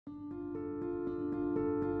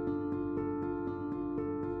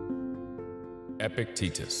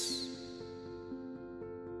Epictetus.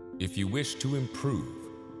 If you wish to improve,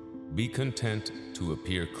 be content to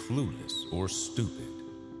appear clueless or stupid.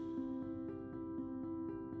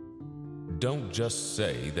 Don't just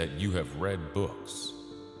say that you have read books.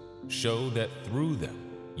 Show that through them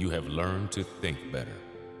you have learned to think better.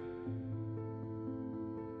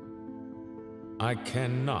 I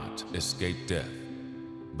cannot escape death,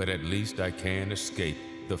 but at least I can escape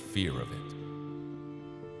the fear of it.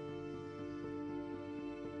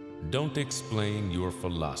 Don't explain your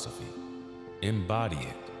philosophy. Embody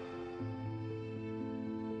it.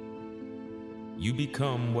 You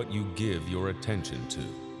become what you give your attention to.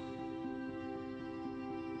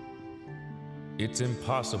 It's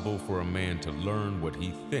impossible for a man to learn what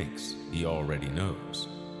he thinks he already knows.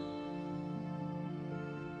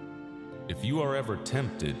 If you are ever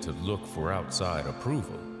tempted to look for outside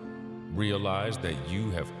approval, realize that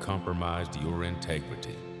you have compromised your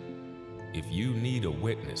integrity. If you need a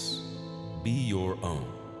witness, be your own.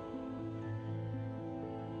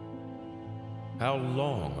 How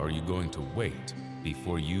long are you going to wait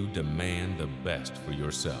before you demand the best for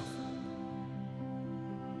yourself?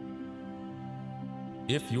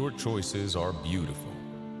 If your choices are beautiful,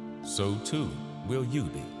 so too will you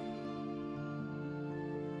be.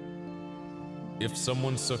 If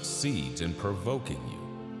someone succeeds in provoking you,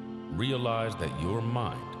 realize that your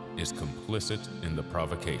mind is complicit in the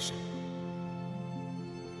provocation.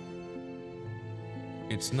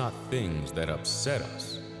 It's not things that upset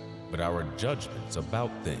us, but our judgments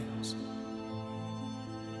about things.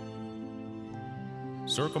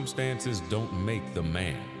 Circumstances don't make the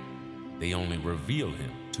man. They only reveal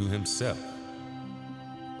him to himself.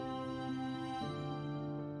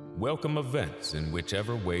 Welcome events in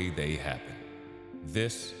whichever way they happen.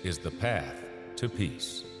 This is the path to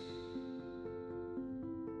peace.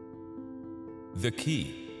 The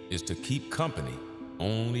key is to keep company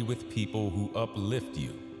only with people who uplift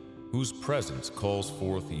you, whose presence calls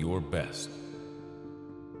forth your best.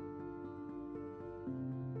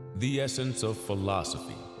 The essence of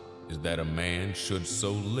philosophy is that a man should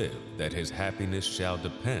so live that his happiness shall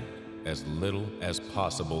depend as little as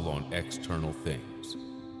possible on external things.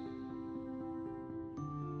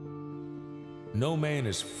 No man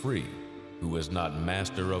is free who is not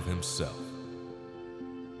master of himself.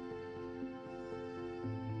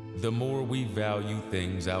 The more we value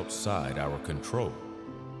things outside our control,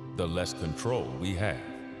 the less control we have.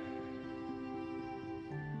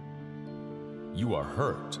 You are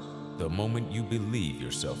hurt the moment you believe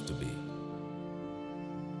yourself to be.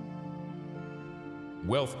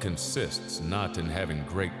 Wealth consists not in having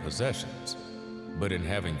great possessions, but in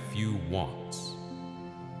having few wants.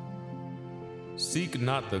 Seek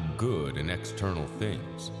not the good in external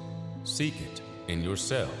things. Seek it in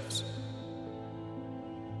yourselves.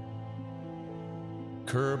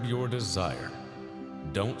 Curb your desire.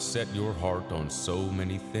 Don't set your heart on so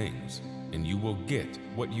many things, and you will get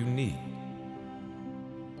what you need.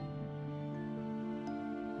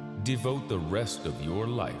 Devote the rest of your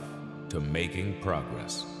life to making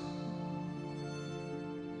progress.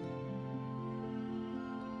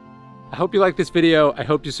 I hope you like this video. I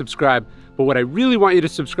hope you subscribe. But what I really want you to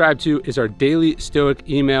subscribe to is our daily Stoic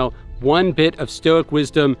email. One bit of Stoic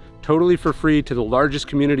wisdom, totally for free, to the largest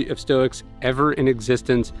community of Stoics ever in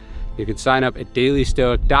existence. You can sign up at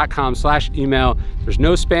dailystoic.com/email. There's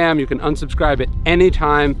no spam. You can unsubscribe at any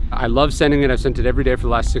time. I love sending it. I've sent it every day for the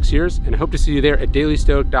last 6 years, and I hope to see you there at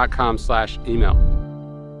dailystoic.com/email.